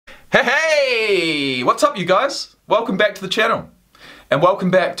Hey, what's up you guys? Welcome back to the channel. And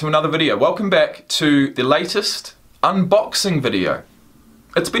welcome back to another video. Welcome back to the latest unboxing video.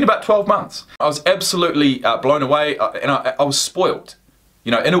 It's been about 12 months. I was absolutely blown away and I was spoiled.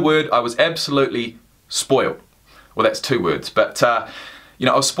 You know, in a word, I was absolutely spoiled. Well, that's two words, but you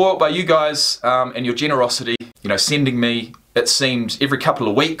know, I was spoiled by you guys and your generosity, you know, sending me, it seemed, every couple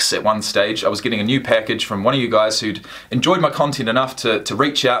of weeks at one stage, I was getting a new package from one of you guys who'd enjoyed my content enough to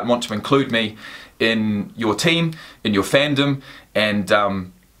reach out and want to include me in your team, in your fandom, and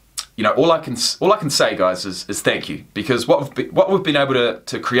you know, all I can say, guys, is thank you, because what we've been able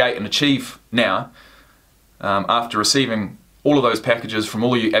to create and achieve now, after receiving all of those packages from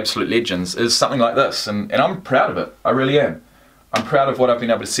all of you absolute legends, is something like this, and I'm proud of it. I really am. I'm proud of what I've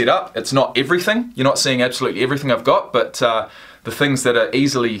been able to set up. It's not everything. You're not seeing absolutely everything I've got, but the things that are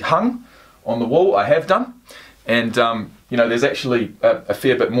easily hung on the wall, I have done. And you know, there's actually a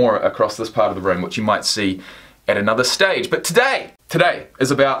fair bit more across this part of the room, which you might see at another stage. But today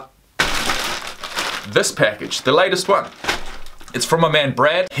is about this package, the latest one. It's from my man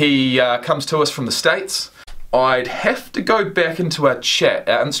Brad. He comes to us from the States. I'd have to go back into our chat,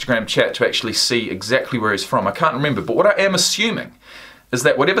 our Instagram chat, to actually see exactly where he's from. I can't remember, but what I am assuming is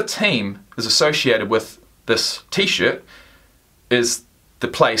that whatever team is associated with this t-shirt is the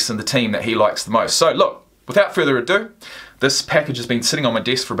place and the team that he likes the most. So look, without further ado, this package has been sitting on my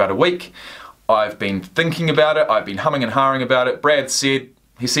desk for about a week. I've been thinking about it, I've been humming and hawing about it. Brad said,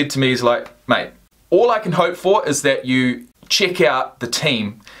 he said to me, he's like, mate, all I can hope for is that you check out the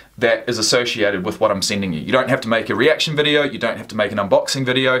team that is associated with what I'm sending you. You don't have to make a reaction video, you don't have to make an unboxing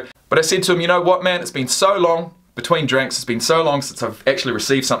video. But I said to him, you know what, man, it's been so long between drinks, it's been so long since I've actually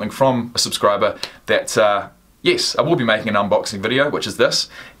received something from a subscriber that yes, I will be making an unboxing video, which is this,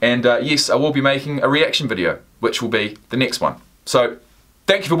 and yes, I will be making a reaction video, which will be the next one. So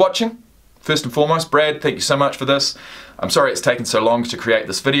thank you for watching. First and foremost, Brad, thank you so much for this. I'm sorry it's taken so long to create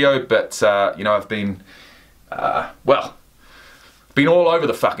this video, but you know, I've been, well, been all over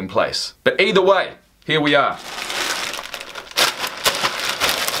the fucking place. But either way, here we are.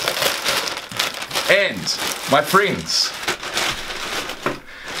 And, my friends,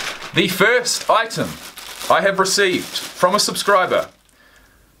 the first item I have received from a subscriber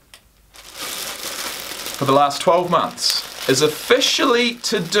for the last 12 months is officially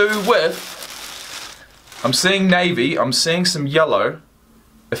to do with, I'm seeing navy, I'm seeing some yellow.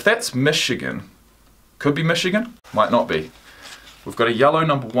 If that's Michigan, could be Michigan, might not be. We've got a yellow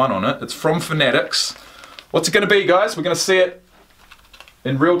number 1 on it. It's from Fanatics. What's it going to be, guys? We're going to see it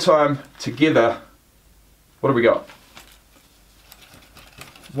in real time together. What have we got?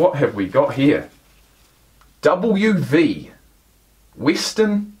 What have we got here? WV. West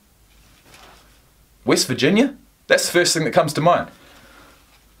Virginia? That's the first thing that comes to mind.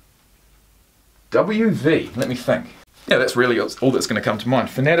 WV. Let me think. Yeah, that's really all that's going to come to mind.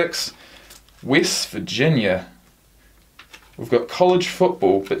 Fanatics, West Virginia. We've got college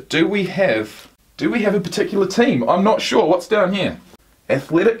football, but do we have a particular team? I'm not sure. What's down here?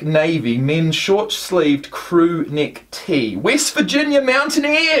 Athletic Navy men's short-sleeved crew neck tee. West Virginia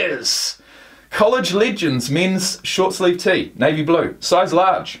Mountaineers. College Legends men's short-sleeve tee. Navy blue. Size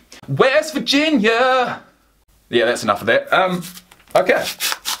large. West Virginia. Yeah, that's enough of that. Okay.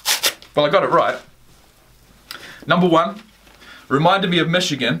 Well, I got it right. Number 1 reminded me of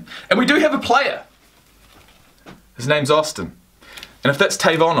Michigan, and we do have a player. His name's Austin. And if that's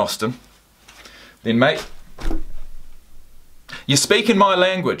Tavon Austin, then mate, you speak in my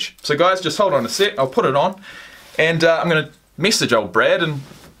language. So guys, just hold on a sec, I'll put it on, and I'm going to message old Brad and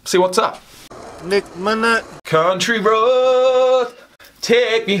see what's up. Nick Minute. Country road,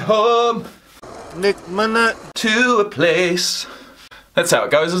 take me home. Nick Minute. To a place. That's how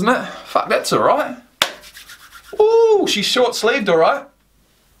it goes, isn't it? Fuck, that's alright. Ooh, she's short-sleeved alright.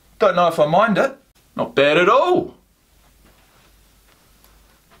 Don't know if I mind it. Not bad at all.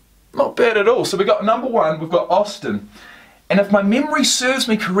 Not bad at all. So we got number 1, we've got Austin. And if my memory serves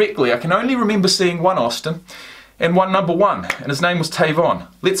me correctly, I can only remember seeing one Austin and one number 1. And his name was Tavon.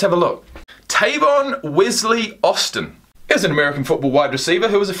 Let's have a look. Tavon Wesley Austin is an American football wide receiver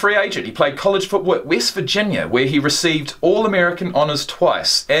who was a free agent. He played college football at West Virginia, where he received All-American honors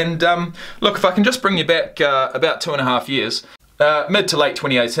twice. And look, if I can just bring you back about 2.5 years, mid to late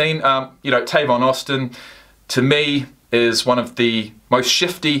 2018, you know, Tavon Austin, to me, is one of the most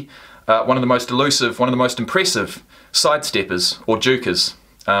shifty, one of the most elusive, one of the most impressive sidesteppers or jukers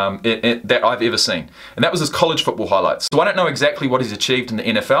that I've ever seen. And that was his college football highlights. So I don't know exactly what he's achieved in the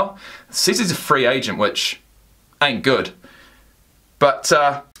NFL. It says he's a free agent, which ain't good. But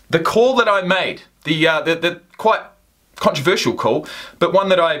the call that I made, the quite controversial call, but one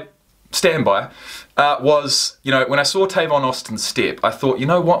that I stand by, was, you know, when I saw Tavon Austin step, I thought, you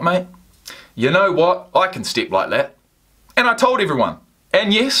know what, mate? You know what? I can step like that. And I told everyone.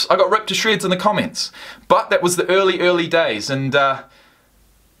 And yes, I got ripped to shreds in the comments. But that was the early days, and,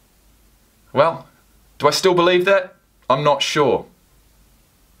 well, do I still believe that? I'm not sure.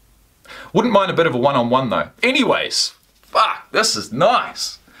 Wouldn't mind a bit of a one-on-one though. Anyways, fuck, this is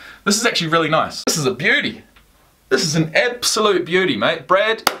nice. This is actually really nice. This is a beauty. This is an absolute beauty, mate.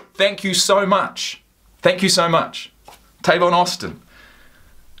 Brad, thank you so much. Thank you so much. Tavon Austin.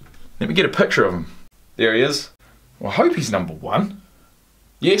 Let me get a picture of him. There he is. Well, I hope he's number 1.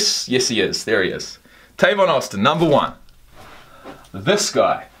 Yes, yes he is. There he is. Tavon Austin, number 1. This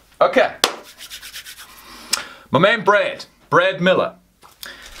guy. Okay. My man Brad Miller.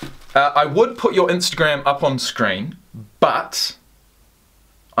 I would put your Instagram up on screen, but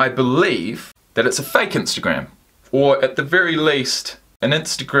I believe that it's a fake Instagram. Or at the very least, an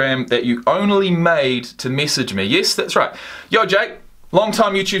Instagram that you only made to message me. Yes, that's right. Yo Jake, long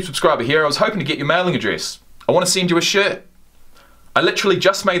time YouTube subscriber here. I was hoping to get your mailing address. I want to send you a shirt. I literally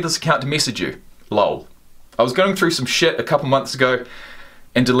just made this account to message you. Lol. I was going through some shit a couple months ago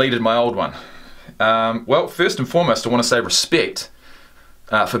and deleted my old one. Well, first and foremost, I want to say respect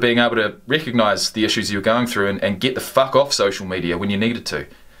for being able to recognise the issues you were going through and get the fuck off social media when you needed to.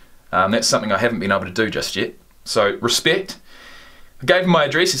 That's something I haven't been able to do just yet. So, respect. I gave him my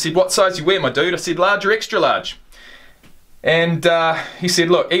address. He said, what size you wear, my dude? I said, large or extra large? And he said,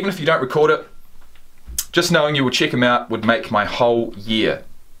 look, even if you don't record it, just knowing you will check him out would make my whole year.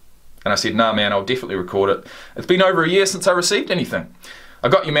 And I said, nah man, I'll definitely record it. It's been over a year since I received anything. I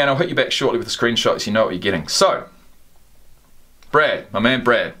got you man, I'll hit you back shortly with a screenshot so you know what you're getting. So, Brad, my man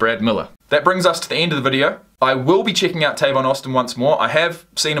Brad Miller. That brings us to the end of the video. I will be checking out Tavon Austin once more. I have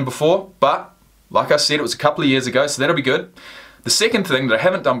seen him before, but like I said, it was a couple of years ago, so that'll be good. The second thing that I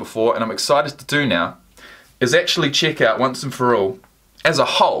haven't done before, and I'm excited to do now, is actually check out once and for all, as a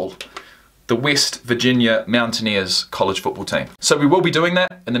whole, the West Virginia Mountaineers college football team. So we will be doing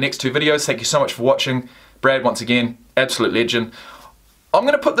that in the next 2 videos. Thank you so much for watching. Brad, once again, absolute legend. I'm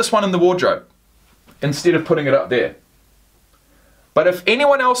going to put this one in the wardrobe instead of putting it up there. But if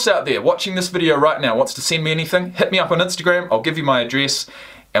anyone else out there watching this video right now wants to send me anything, hit me up on Instagram, I'll give you my address,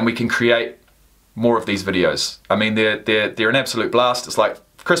 and we can create more of these videos. I mean, they're an absolute blast. It's like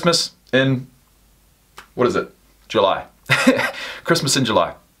Christmas in, what is it? July. Christmas in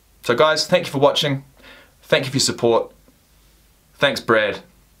July. So guys, thank you for watching. Thank you for your support. Thanks, Brad.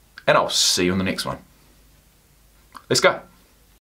 And I'll see you on the next one. Let's go.